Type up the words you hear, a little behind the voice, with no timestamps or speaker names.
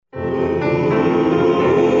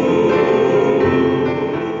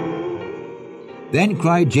Then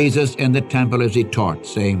cried Jesus in the temple as he taught,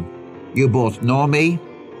 saying, You both know me,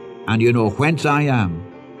 and you know whence I am.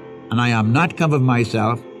 And I am not come of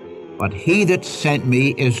myself, but he that sent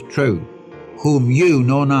me is true, whom you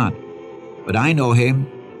know not. But I know him,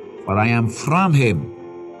 for I am from him,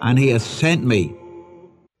 and he has sent me.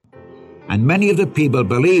 And many of the people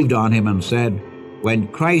believed on him and said, When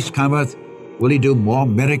Christ cometh, will he do more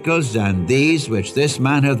miracles than these which this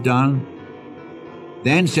man hath done?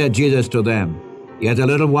 Then said Jesus to them, Yet a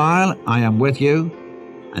little while I am with you,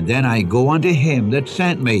 and then I go unto him that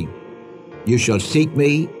sent me. You shall seek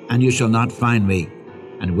me, and you shall not find me.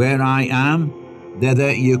 And where I am,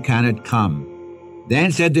 thither you cannot come.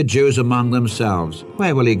 Then said the Jews among themselves,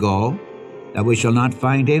 Where will he go, that we shall not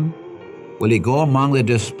find him? Will he go among the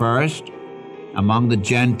dispersed, among the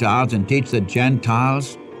Gentiles, and teach the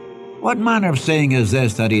Gentiles? What manner of saying is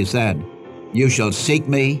this that he said, You shall seek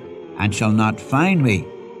me, and shall not find me,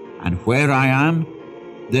 and where I am,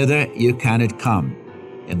 thither you cannot come.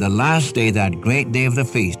 In the last day, that great day of the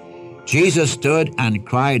feast, Jesus stood and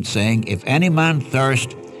cried, saying, If any man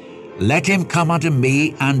thirst, let him come unto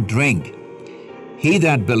me and drink. He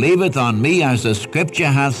that believeth on me, as the Scripture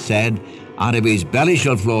hath said, out of his belly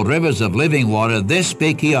shall flow rivers of living water. This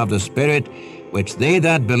spake he of the Spirit, which they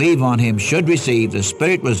that believe on him should receive. The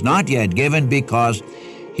Spirit was not yet given, because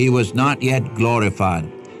he was not yet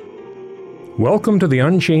glorified. Welcome to the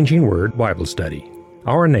Unchanging Word Bible Study.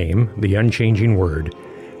 Our name, the Unchanging Word,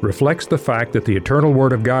 reflects the fact that the eternal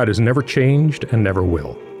Word of God has never changed and never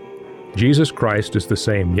will. Jesus Christ is the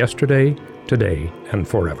same yesterday, today, and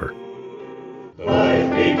forever. Life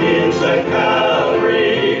begins at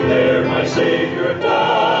Calvary, there my Savior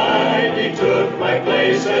died. He took my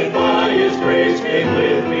place and by His grace came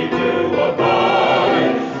with me to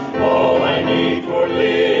abide. All I need for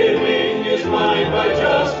living is mine by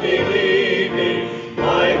just believing.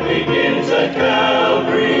 Life begins at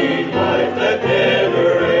Calvary, life that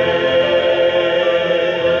never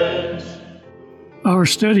ends. Our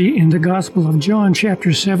study in the Gospel of John,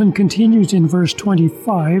 chapter 7, continues in verse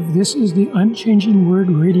 25. This is the Unchanging Word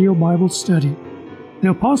Radio Bible Study. The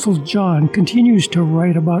Apostle John continues to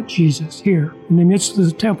write about Jesus here in the midst of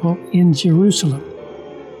the temple in Jerusalem.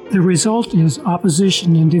 The result is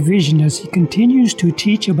opposition and division as he continues to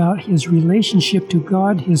teach about his relationship to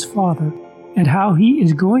God his Father and how he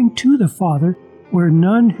is going to the Father where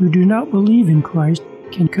none who do not believe in Christ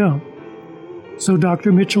can come. So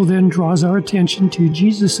Dr. Mitchell then draws our attention to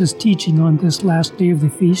Jesus' teaching on this last day of the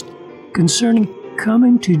feast concerning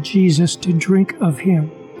coming to Jesus to drink of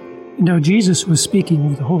him. Now Jesus was speaking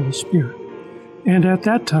of the Holy Spirit, and at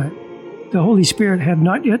that time the Holy Spirit had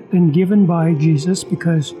not yet been given by Jesus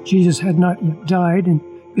because Jesus had not yet died and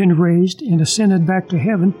been raised and ascended back to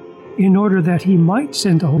heaven in order that he might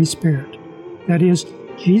send the Holy Spirit. That is,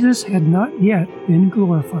 Jesus had not yet been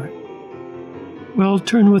glorified. Well,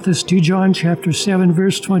 turn with us to John chapter 7,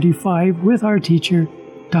 verse 25 with our teacher,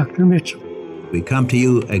 Dr. Mitchell. We come to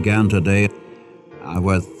you again today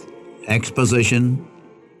with exposition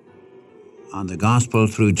on the Gospel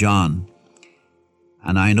through John.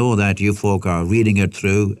 And I know that you folk are reading it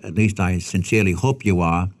through, at least I sincerely hope you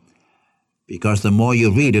are, because the more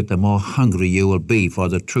you read it, the more hungry you will be for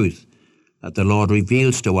the truth that the Lord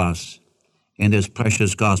reveals to us in this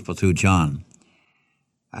precious Gospel through John.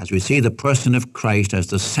 As we see the person of Christ as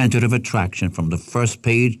the center of attraction from the first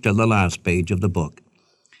page to the last page of the book.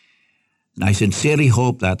 And I sincerely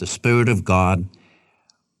hope that the Spirit of God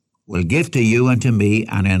will give to you and to me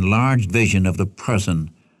an enlarged vision of the person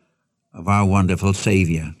of our wonderful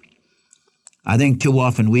Savior. I think too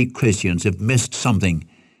often we Christians have missed something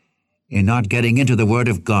in not getting into the Word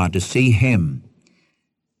of God to see Him,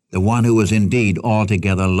 the one who is indeed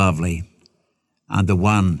altogether lovely, and the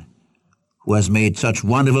one who has made such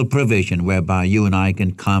wonderful provision whereby you and I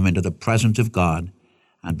can come into the presence of God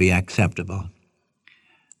and be acceptable.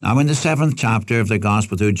 Now in the 7th chapter of the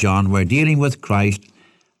Gospel through John, we're dealing with Christ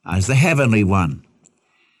as the heavenly one.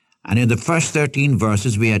 And in the first 13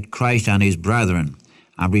 verses, we had Christ and his brethren.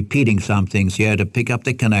 I'm repeating some things here to pick up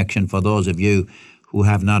the connection for those of you who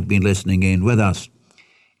have not been listening in with us.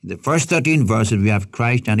 In the first 13 verses, we have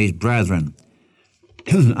Christ and his brethren.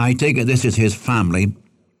 I take it this is his family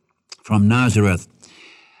from Nazareth.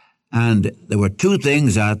 And there were two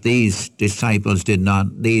things that these brethren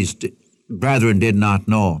did not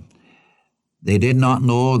know. They did not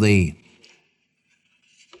know the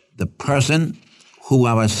person who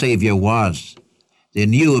our Savior was. They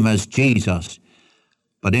knew him as Jesus,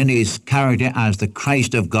 but in his character as the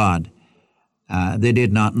Christ of God, they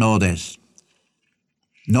did not know this.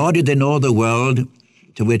 Nor did they know the world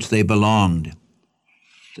to which they belonged.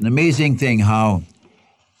 It's an amazing thing how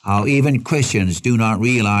how even Christians do not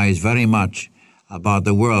realize very much about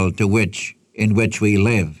the world in which we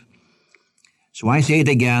live. So I say it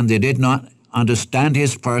again, they did not understand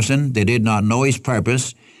his person, they did not know his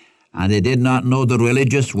purpose, and they did not know the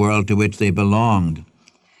religious world to which they belonged.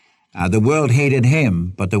 The world hated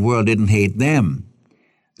him, but the world didn't hate them.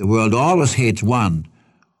 The world always hates one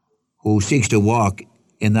who seeks to walk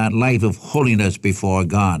in that life of holiness before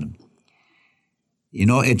God. You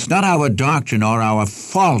know, it's not our doctrine or our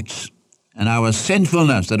faults and our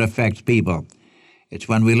sinfulness that affects people. It's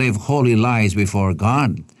when we live holy lives before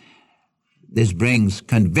God. This brings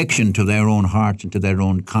conviction to their own hearts and to their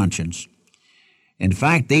own conscience. In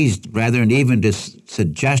fact, these brethren even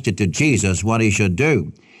suggested to Jesus what he should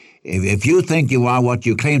do. If you think you are what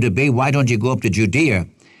you claim to be, why don't you go up to Judea?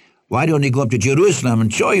 Why don't you go up to Jerusalem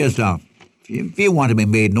and show yourself? If you want to be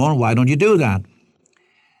made known, why don't you do that?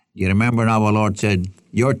 You remember now our Lord said,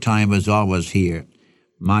 your time is always here.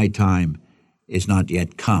 My time is not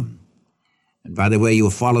yet come. And by the way, you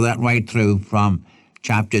will follow that right through from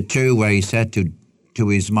chapter 2, where he said to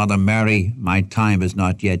his mother Mary, my time is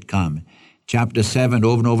not yet come. Chapter 7,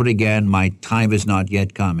 over and over again, my time is not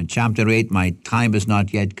yet come. In chapter 8, my time is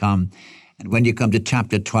not yet come. And when you come to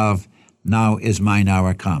chapter 12, now is mine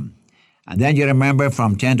hour come. And then you remember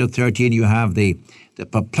from 10 to 13, you have the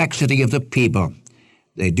perplexity of the people.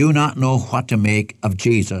 They do not know what to make of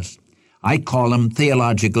Jesus. I call them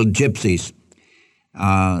theological gypsies.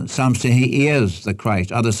 Some say he is the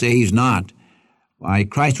Christ. Others say he's not. Why,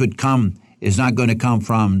 Christ is not going to come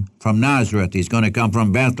from Nazareth. He's going to come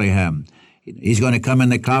from Bethlehem. He's going to come in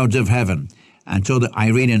the clouds of heaven. And so I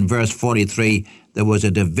read in verse 43, there was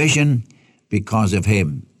a division because of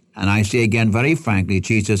him. And I say again very frankly,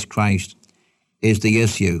 Jesus Christ is the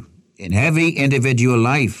issue in every individual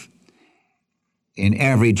life, in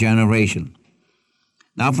every generation.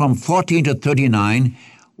 Now from 14 to 39,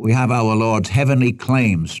 we have our Lord's heavenly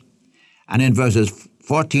claims. And in verses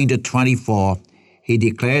 14 to 24, he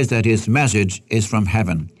declares that his message is from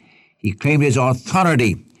heaven. He claimed his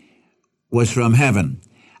authority was from heaven.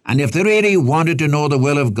 And if they really wanted to know the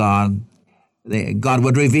will of God, God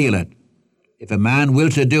would reveal it. If a man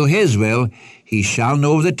wills to do his will, he shall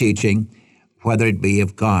know the teaching, whether it be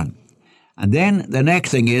of God. And then the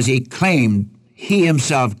next thing is he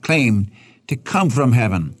himself claimed to come from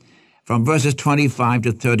heaven, from verses 25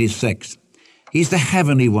 to 36. He's the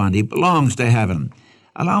heavenly one. He belongs to heaven.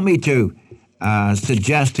 Allow me to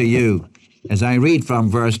suggest to you, as I read from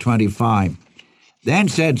verse 25, then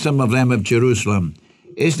said some of them of Jerusalem,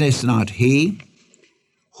 is this not he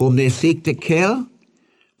whom they seek to kill?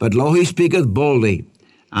 But lo, he speaketh boldly,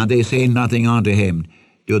 and they say nothing unto him.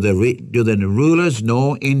 Do the rulers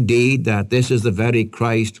know indeed that this is the very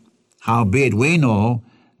Christ? Howbeit we know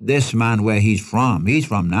this man where he's from. He's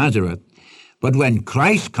from Nazareth. But when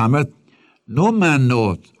Christ cometh, no man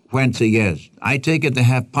knoweth whence he is. I take it to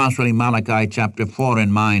have possibly Malachi chapter 4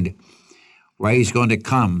 in mind, where he's going to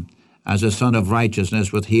come as a son of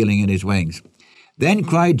righteousness with healing in his wings. Then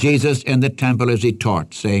cried Jesus in the temple as he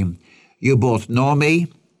taught, saying, you both know me,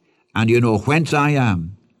 and you know whence I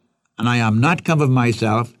am. And I am not come of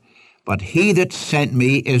myself, but he that sent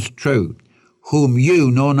me is true, whom you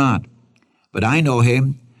know not. But I know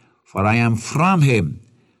him, for I am from him,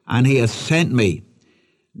 and he has sent me.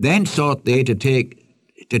 Then sought they to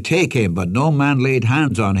take him, but no man laid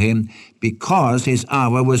hands on him, because his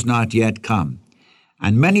hour was not yet come.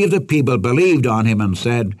 And many of the people believed on him, and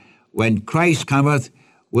said, when Christ cometh,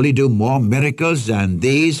 will he do more miracles than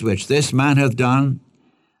these which this man hath done?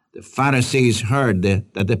 The Pharisees heard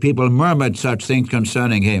that the people murmured such things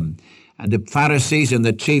concerning him, and the Pharisees and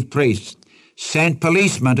the chief priests sent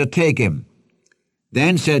policemen to take him.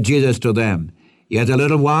 Then said Jesus to them, yet a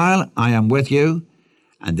little while I am with you,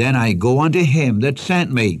 and then I go unto him that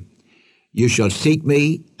sent me. You shall seek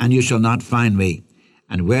me, and you shall not find me,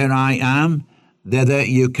 and where I am, thither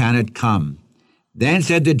you cannot come. Then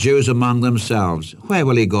said the Jews among themselves, where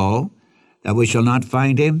will he go, that we shall not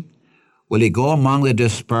find him? Will he go among the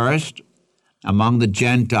dispersed, among the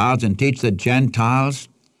Gentiles, and teach the Gentiles?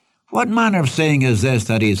 What manner of saying is this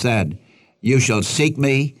that he said, you shall seek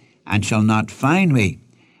me, and shall not find me,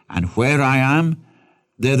 and where I am,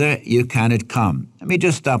 thither you cannot come. Let me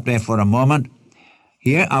just stop there for a moment.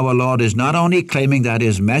 Here our Lord is not only claiming that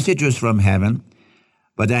his message was from heaven,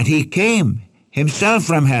 but that he came himself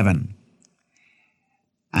from heaven.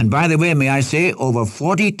 And by the way, may I say, over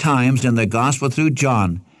 40 times in the Gospel through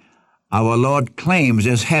John, our Lord claims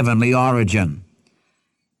his heavenly origin.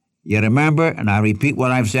 You remember, and I repeat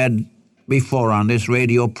what I've said before on this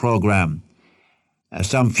radio program,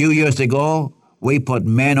 some few years ago, we put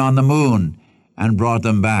men on the moon and brought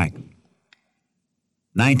them back.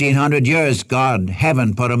 1900 years, God,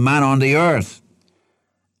 heaven, put a man on the earth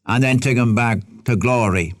and then took him back to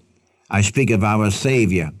glory. I speak of our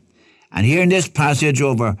Savior. And here in this passage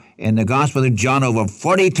over in the Gospel of John, over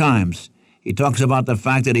 40 times, he talks about the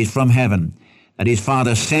fact that he's from heaven, that his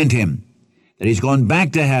Father sent him, that he's going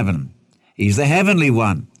back to heaven. He's the heavenly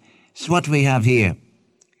one. It's what we have here.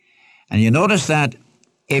 And you notice that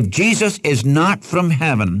if Jesus is not from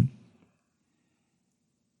heaven,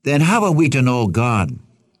 then how are we to know God?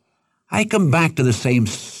 I come back to the same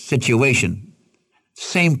situation,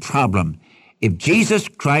 same problem. If Jesus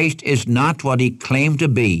Christ is not what he claimed to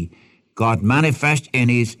be, God manifest in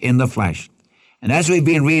the flesh. And as we've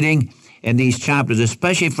been reading in these chapters,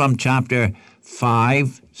 especially from chapter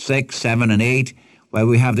 5, 6, 7, and 8, where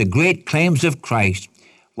we have the great claims of Christ,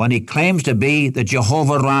 when he claims to be the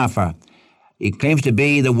Jehovah Rapha, he claims to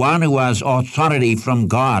be the one who has authority from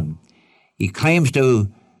God. He claims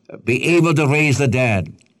to be able to raise the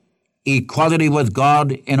dead. Equality with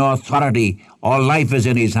God in authority. All life is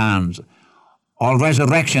in his hands. All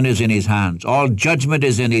resurrection is in his hands. All judgment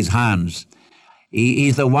is in his hands.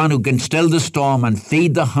 He's the one who can still the storm and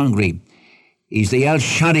feed the hungry. He's the El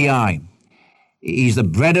Shaddai. He's the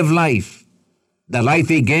bread of life. The life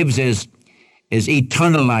he gives is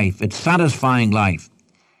eternal life. It's satisfying life.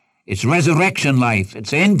 It's resurrection life.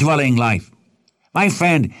 It's indwelling life. My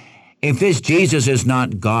friend, if this Jesus is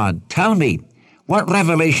not God, tell me, what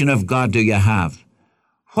revelation of God do you have?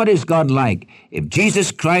 What is God like? If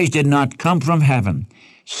Jesus Christ did not come from heaven,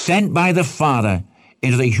 sent by the Father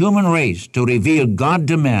into the human race to reveal God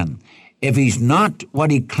to men, if he's not what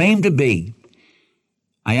he claimed to be,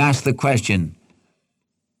 I ask the question,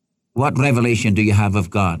 what revelation do you have of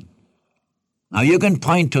God? Now you can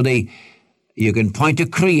point to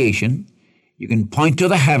creation, you can point to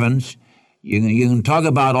the heavens, you can talk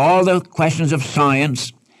about all the questions of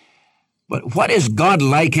science, but what is God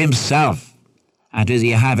like himself? And does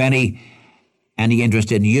he have any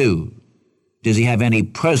interest in you? Does he have any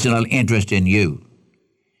personal interest in you?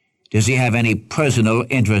 Does he have any personal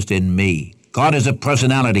interest in me? God is a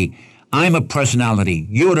personality. I'm a personality.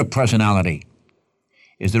 You're a personality.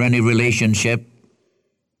 Is there any relationship?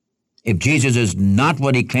 If Jesus is not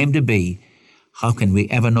what he claimed to be, how can we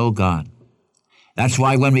ever know God? That's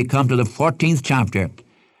why when we come to the 14th chapter,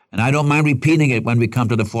 and I don't mind repeating it when we come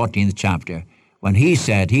to the 14th chapter, when he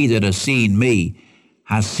said, he that has seen me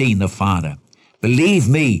has seen the Father. Believe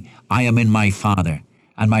me, I am in my Father,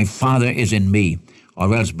 and my Father is in me,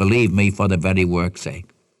 or else believe me for the very work's sake.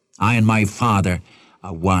 I and my Father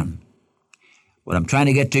are one. What I'm trying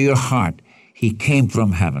to get to your heart, he came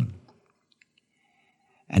from heaven.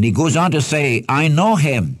 And he goes on to say, I know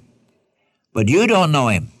him, but you don't know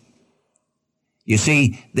him. You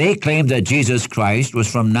see, they claimed that Jesus Christ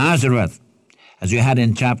was from Nazareth. As you had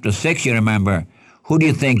in chapter 6, you remember, who do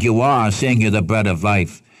you think you are, saying you're the bread of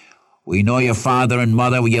life? We know your father and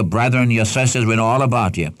mother, your brethren, your sisters, we know all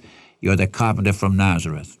about you. You're the carpenter from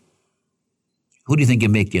Nazareth. Who do you think you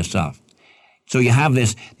make yourself? So you have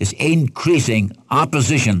this increasing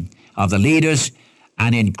opposition of the leaders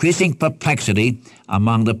and increasing perplexity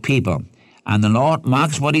among the people. And the Lord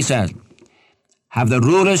marks what he says. Have the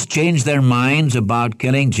rulers changed their minds about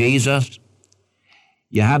killing Jesus?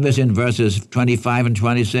 You have this in verses 25 and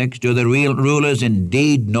 26. Do the real rulers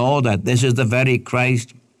indeed know that this is the very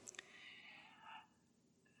Christ?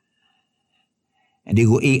 And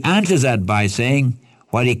he answers that by saying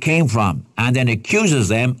where he came from, and then accuses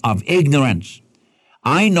them of ignorance.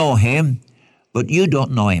 I know him, but you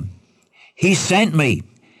don't know him. He sent me,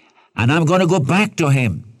 and I'm going to go back to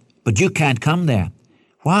him, but you can't come there.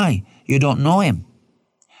 Why? You don't know him.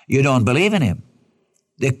 You don't believe in him.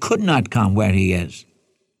 They could not come where he is.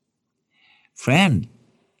 Friend,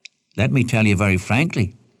 let me tell you very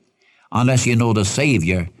frankly, unless you know the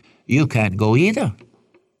Savior, you can't go either.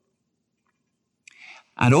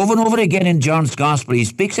 And over again in John's Gospel, he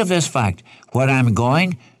speaks of this fact. Where I'm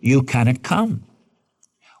going, you cannot come.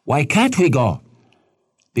 Why can't we go?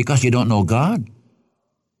 Because you don't know God.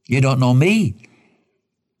 You don't know me.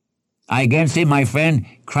 I again say, my friend,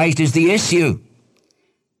 Christ is the issue.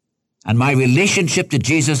 And my relationship to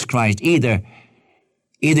Jesus Christ either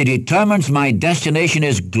determines my destination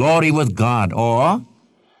is glory with God or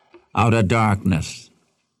outer darkness.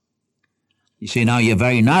 You say, now you're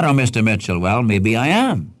very narrow, Mr. Mitchell. Well, maybe I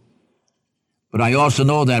am. But I also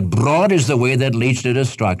know that broad is the way that leads to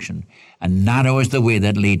destruction, and narrow is the way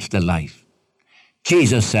that leads to life.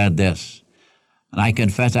 Jesus said this, and I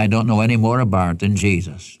confess I don't know any more about it than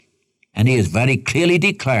Jesus. And he is very clearly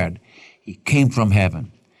declared he came from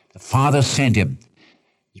heaven. The Father sent him.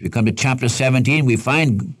 As we come to chapter 17, we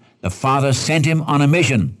find the Father sent him on a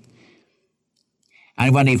mission.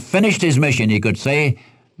 And when he finished his mission, he could say,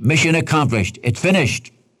 mission accomplished, it's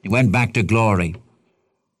finished. He went back to glory.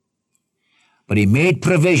 But he made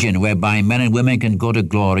provision whereby men and women can go to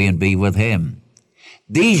glory and be with him.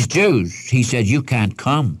 These Jews, he said, you can't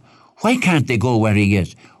come. Why can't they go where he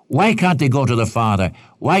is? Why can't they go to the Father?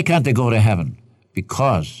 Why can't they go to heaven?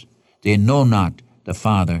 Because they know not the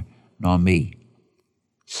Father nor me.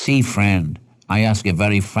 See, friend, I ask you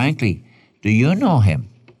very frankly, do you know him?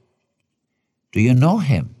 Do you know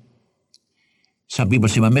him? Some people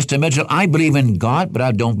say, well, Mr. Mitchell, I believe in God, but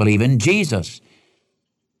I don't believe in Jesus.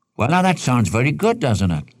 Well, now that sounds very good,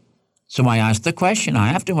 doesn't it? So I ask the question, I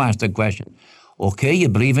have to ask the question. Okay, you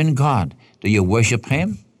believe in God. Do you worship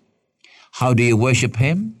him? How do you worship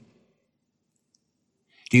him?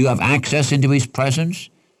 Do you have access into his presence?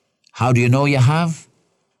 How do you know you have?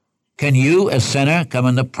 Can you, a sinner, come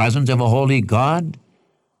in the presence of a holy God?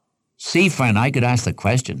 See, friend, I could ask the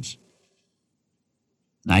questions.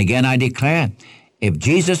 Now again, I declare, if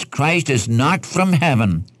Jesus Christ is not from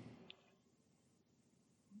heaven,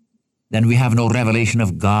 then we have no revelation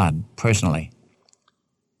of God personally.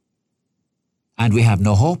 And we have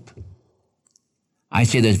no hope. I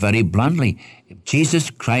say this very bluntly. If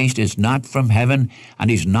Jesus Christ is not from heaven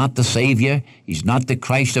and he's not the Savior, he's not the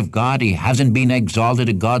Christ of God, he hasn't been exalted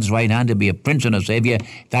to God's right hand to be a Prince and a Savior,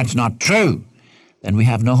 if that's not true, then we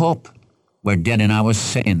have no hope. We're dead in our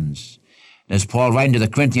sins. As Paul writing to the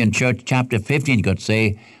Corinthian church, chapter 15, could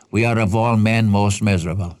say, we are of all men most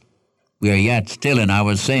miserable. We are yet still in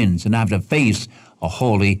our sins and have to face a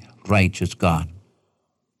holy, righteous God.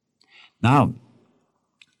 Now,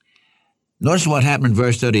 notice what happened in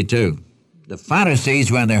verse 32. The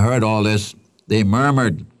Pharisees, when they heard all this, they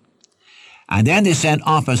murmured. And then they sent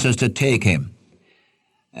officers to take him.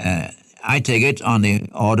 I take it on the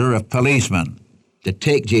order of policemen to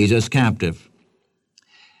take Jesus captive.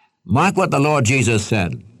 Mark what the Lord Jesus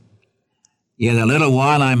said. Yet a little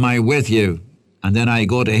while am I with you, and then I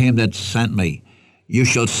go to him that sent me. You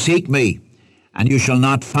shall seek me, and you shall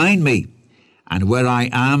not find me. And where I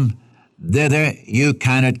am, thither you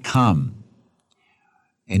cannot come.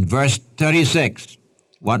 In verse 36,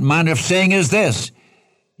 what manner of saying is this?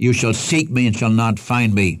 You shall seek me and shall not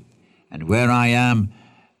find me. And where I am,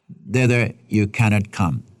 thither you cannot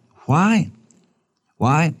come. Why?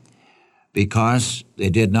 Why? Because they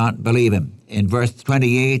did not believe him. In verse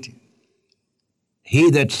 28, he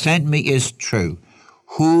that sent me is true,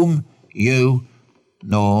 whom you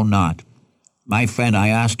know not. My friend, I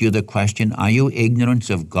ask you the question, are you ignorant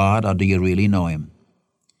of God or do you really know him?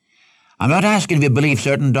 I'm not asking if you believe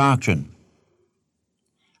certain doctrine.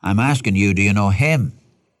 I'm asking you, do you know him?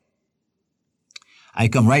 I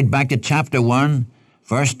come right back to chapter 1,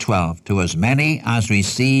 verse 12. To as many as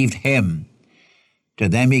received him, to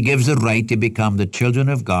them he gives the right to become the children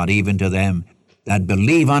of God, even to them that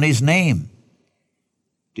believe on his name.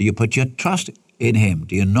 Do you put your trust in him?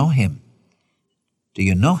 Do you know him? Do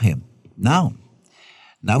you know him? Now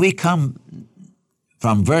we come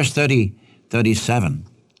from verse 37,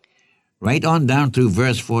 right on down through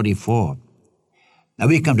verse 44. Now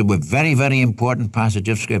we come to a very, very important passage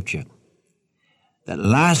of Scripture. The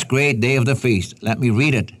last great day of the feast. Let me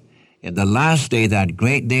read it. In the last day, that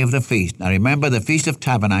great day of the feast. Now remember, the Feast of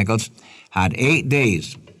Tabernacles had 8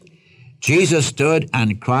 days. Jesus stood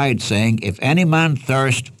and cried, saying, If any man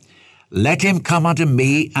thirst, let him come unto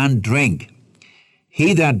me and drink.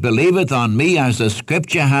 He that believeth on me, as the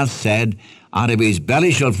Scripture hath said, out of his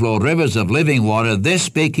belly shall flow rivers of living water. This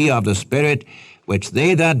spake he of the Spirit, which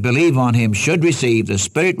they that believe on him should receive. The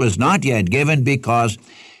Spirit was not yet given, because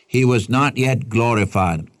he was not yet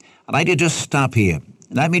glorified. I'd like to just stop here.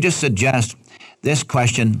 Let me just suggest this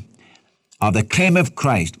question of the claim of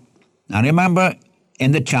Christ. Now remember,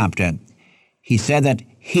 in the chapter, he said that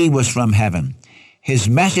he was from heaven. His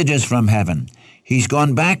message is from heaven. He's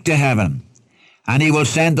gone back to heaven. And he will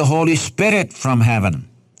send the Holy Spirit from heaven.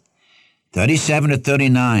 37 to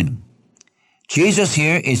 39. Jesus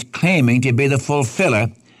here is claiming to be the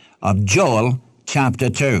fulfiller of Joel chapter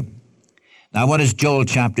 2. Now what does Joel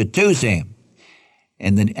chapter 2 say?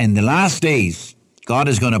 In the last days, God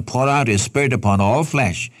is going to pour out his Spirit upon all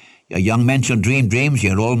flesh. Your young men shall dream dreams,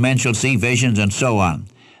 your old men shall see visions, and so on.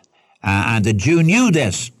 And the Jew knew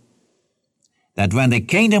this, that when the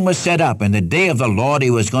kingdom was set up in the day of the Lord,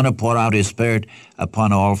 he was going to pour out his Spirit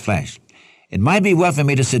upon all flesh. It might be well for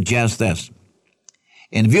me to suggest this.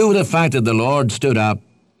 In view of the fact that the Lord stood up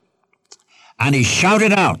and he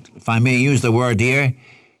shouted out, if I may use the word here,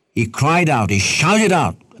 he cried out, he shouted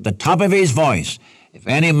out at the top of his voice, If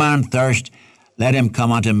any man thirst, let him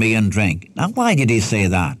come unto me and drink. Now, why did he say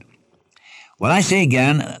that? Well, I say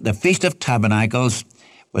again, the Feast of Tabernacles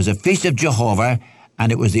was a feast of Jehovah,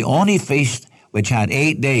 and it was the only feast which had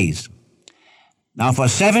 8 days. Now for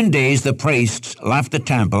 7 days the priests left the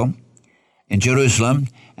temple in Jerusalem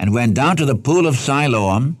and went down to the pool of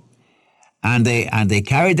Siloam, and they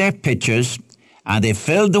carried their pitchers, and they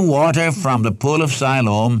filled the water from the pool of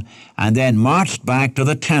Siloam, and then marched back to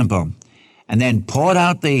the temple, and then poured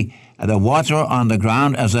out the water on the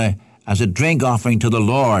ground as a drink offering to the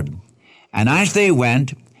Lord. And as they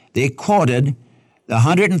went, they quoted the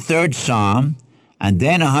 103rd Psalm, and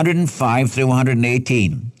then 105 through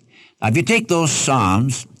 118. Now, if you take those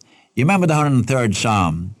Psalms, you remember the 103rd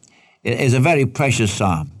Psalm. It is a very precious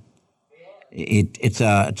Psalm. It's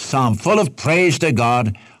a psalm full of praise to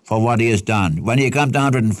God for what he has done. When you come to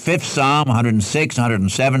 105th Psalm, 106,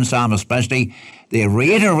 107 Psalm especially, they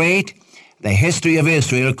reiterate the history of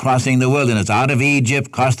Israel crossing the wilderness, out of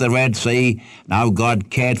Egypt, crossed the Red Sea. Now God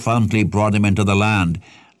cared for them till he brought them into the land.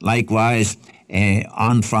 Likewise,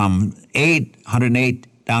 on from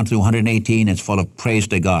 108 down through 118, it's full of praise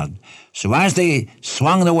to God. So as they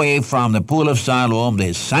swung away from the pool of Siloam,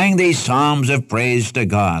 they sang these psalms of praise to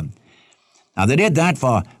God. Now they did that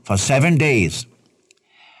for 7 days.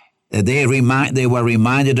 They were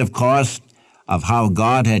reminded, of course, of how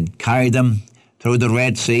God had carried them through the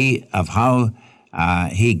Red Sea, of how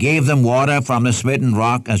he gave them water from the smitten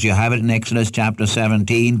rock, as you have it in Exodus chapter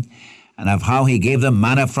 17, and of how he gave them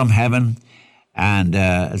manna from heaven, and,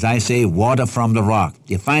 as I say, water from the rock.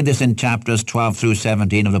 You find this in chapters 12 through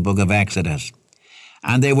 17 of the book of Exodus.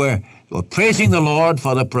 And they were praising the Lord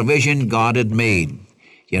for the provision God had made.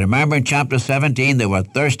 You remember in chapter 17, they were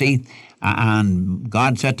thirsty, and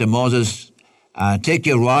God said to Moses, take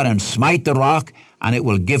your rod and smite the rock, and it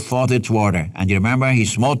will give forth its water. And you remember, he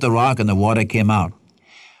smote the rock, and the water came out.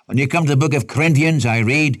 When you come to the book of Corinthians, I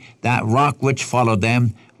read that rock which followed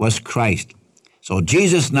them was Christ. So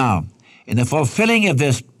Jesus now, in the fulfilling of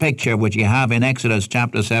this picture which you have in Exodus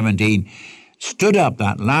chapter 17, stood up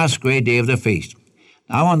that last great day of the feast.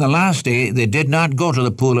 Now on the last day, they did not go to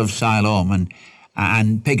the pool of Siloam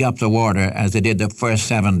and pick up the water as they did the first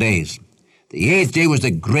 7 days. The 8th day was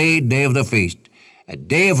the great day of the feast, a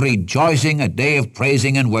day of rejoicing, a day of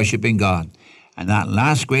praising and worshiping God. And that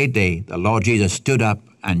last great day, the Lord Jesus stood up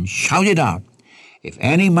and shouted out, if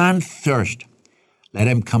any man thirst, let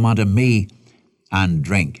him come unto me and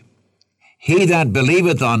drink. He that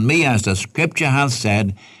believeth on me, as the Scripture hath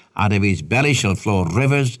said, out of his belly shall flow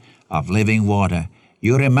rivers of living water.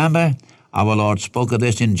 You remember, our Lord spoke of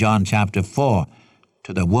this in John chapter 4,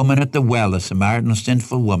 to the woman at the well, the Samaritan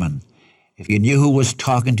sinful woman. If you knew who was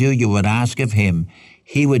talking to you, you would ask of him.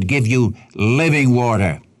 He would give you living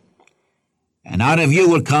water. And out of you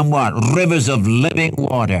will come what? Rivers of living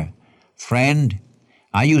water. Friend,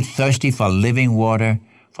 are you thirsty for living water,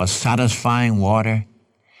 for satisfying water,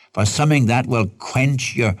 for something that will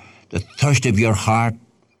quench the thirst of your heart?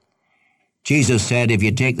 Jesus said, if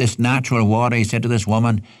you take this natural water, he said to this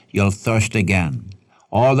woman, you'll thirst again.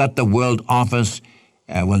 All that the world offers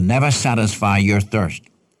will never satisfy your thirst.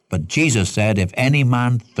 But Jesus said, if any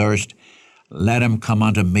man thirst, let him come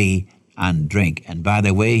unto me and drink. And by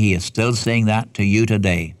the way, he is still saying that to you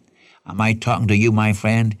today. Am I talking to you, my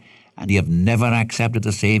friend, and you have never accepted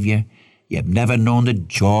the Savior? You have never known the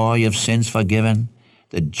joy of sins forgiven,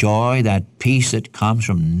 the joy, that peace that comes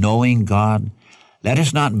from knowing God? Let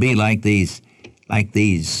us not be like these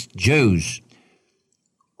Jews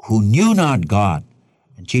who knew not God.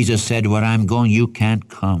 And Jesus said, where I'm going, you can't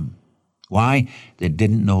come. Why? They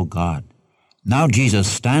didn't know God. Now Jesus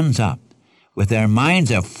stands up with their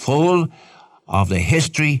minds are full of the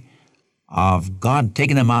history of God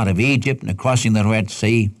taking them out of Egypt and crossing the Red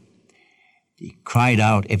Sea. He cried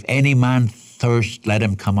out, if any man thirst, let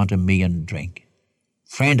him come unto me and drink.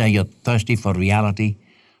 Friend, are you thirsty for reality,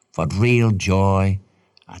 for real joy?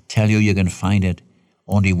 I tell you, you can find it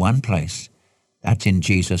only one place. That's in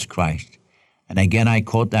Jesus Christ. And again, I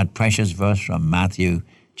quote that precious verse from Matthew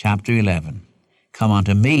chapter 11. Come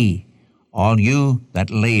unto me, all you that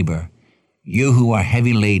labor, you who are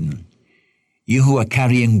heavy laden, you who are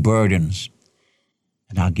carrying burdens,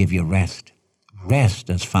 and I'll give you rest. Rest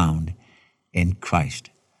is found in Christ.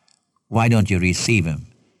 Why don't you receive him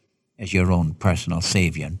as your own personal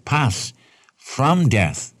Savior and pass from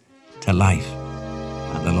death to life?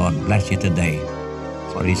 And the Lord bless you today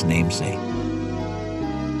for his name's sake.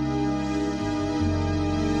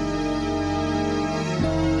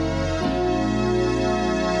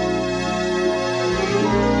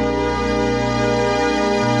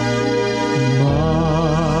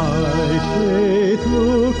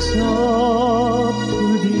 Up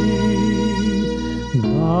to thee,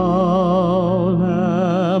 thou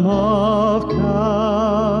Lamb of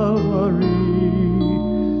Calvary,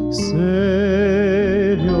 Savior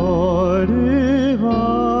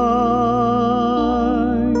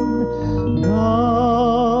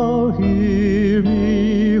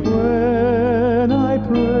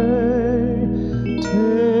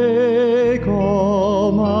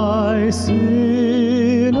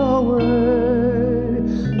sin away.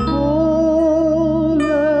 Oh,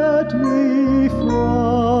 let me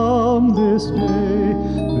from this day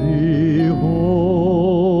be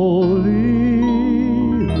wholly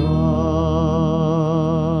thine.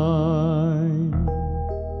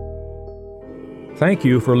 Thank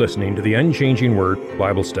you for listening to the Unchanging Word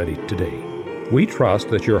Bible Study today. We trust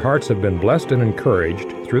that your hearts have been blessed and encouraged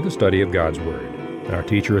through the study of God's Word. Our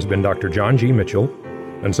teacher has been Dr. John G. Mitchell.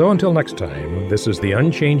 And so until next time, this is the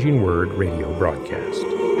Unchanging Word radio broadcast.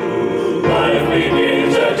 Life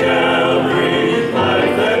begins at Calvary.